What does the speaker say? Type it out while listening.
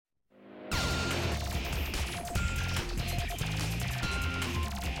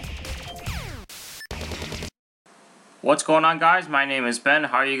What's going on, guys? My name is Ben.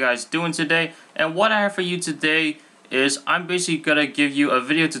 How are you guys doing today? And what I have for you today is I'm basically gonna give you a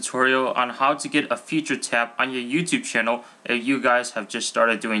video tutorial on how to get a feature tab on your YouTube channel if you guys have just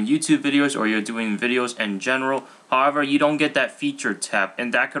started doing YouTube videos or you're doing videos in general. However, you don't get that feature tab,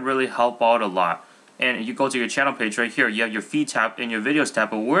 and that could really help out a lot. And you go to your channel page right here, you have your feed tab and your videos tab,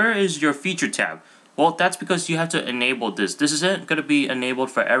 but where is your feature tab? Well, that's because you have to enable this. This isn't going to be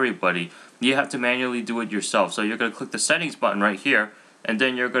enabled for everybody. You have to manually do it yourself. So you're going to click the settings button right here, and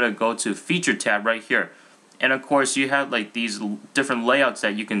then you're going to go to feature tab right here. And of course, you have like these different layouts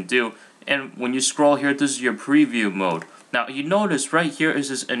that you can do. And when you scroll here, this is your preview mode. Now, you notice right here is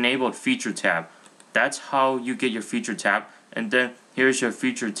this enabled feature tab. That's how you get your feature tab. And then here's your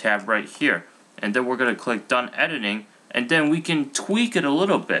feature tab right here. And then we're going to click done editing, and then we can tweak it a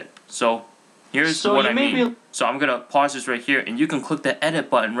little bit. So here's what I mean. So I'm going to pause this right here, and you can click the edit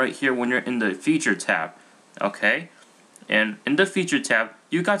button right here when you're in the feature tab. Okay? And in the feature tab,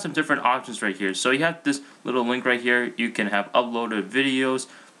 you got some different options right here. So you have this little link right here. You can have uploaded videos,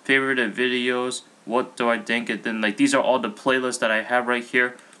 favorited videos, what do I think, and then like these are all the playlists that I have right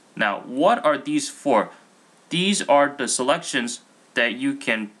here. Now, what are these for? These are the selections that you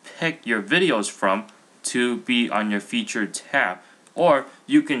can pick your videos from to be on your featured tab. Or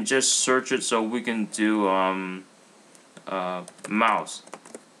you can just search it, so we can do mouse.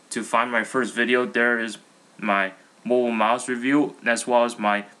 To find my first video, there is my mobile mouse review, as well as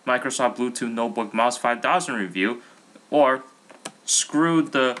my Microsoft Bluetooth Notebook Mouse 5000 review. Or screw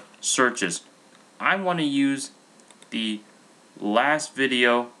the searches. I want to use the last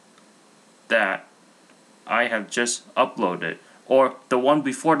video that I have just uploaded, or the one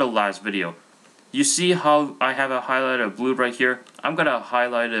before the last video. You see how I have a highlighted blue right here? I'm going to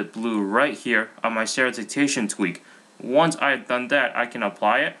highlight it blue right here on my serialization tweak. Once I've done that, I can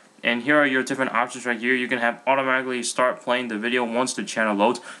apply it. And here are your different options right here. You can have automatically start playing the video once the channel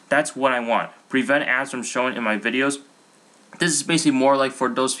loads. That's what I want. Prevent ads from showing in my videos. This is basically more like for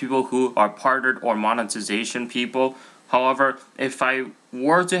those people who are partnered or monetization people. However, if I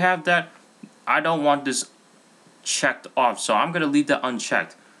were to have that, I don't want this checked off. So I'm going to leave that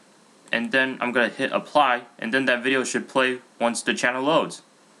unchecked. And then I'm going to hit apply, and then that video should play once the channel loads.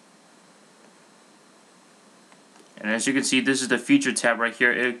 And as you can see, this is the feature tab right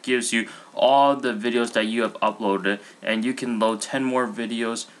here. It gives you all the videos that you have uploaded, and you can load 10 more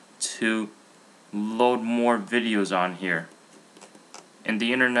videos to load more videos on here. And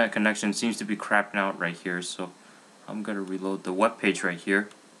the internet connection seems to be crapping out right here, so I'm going to reload the web page right here.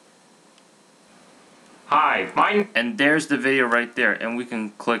 Hi, and there's the video right there, and we can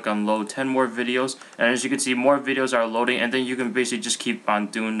click on load 10 more videos, and as you can see, more videos are loading, and then you can basically just keep on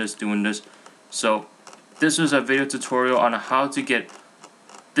doing this. So this was a video tutorial on how to get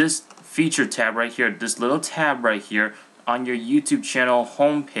this feature tab right here, this little tab right here on your YouTube channel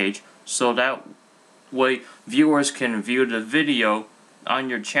homepage, so that way viewers can view the video on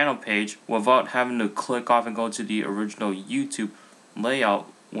your channel page without having to click off and go to the original YouTube layout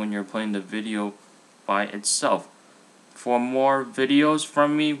when you're playing the video by itself. For more videos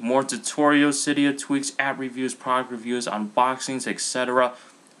from me, more tutorials, video tweaks, app reviews, product reviews, unboxings, etc.,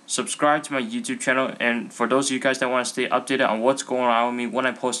 subscribe to my YouTube channel. And for those of you guys that want to stay updated on what's going on with me when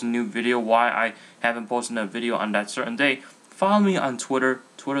I post a new video, why I haven't posted a video on that certain day, follow me on Twitter,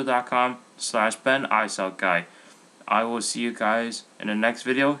 twitter.com/benicellguy. I will see you guys in the next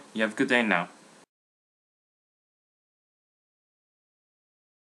video. You have a good day now.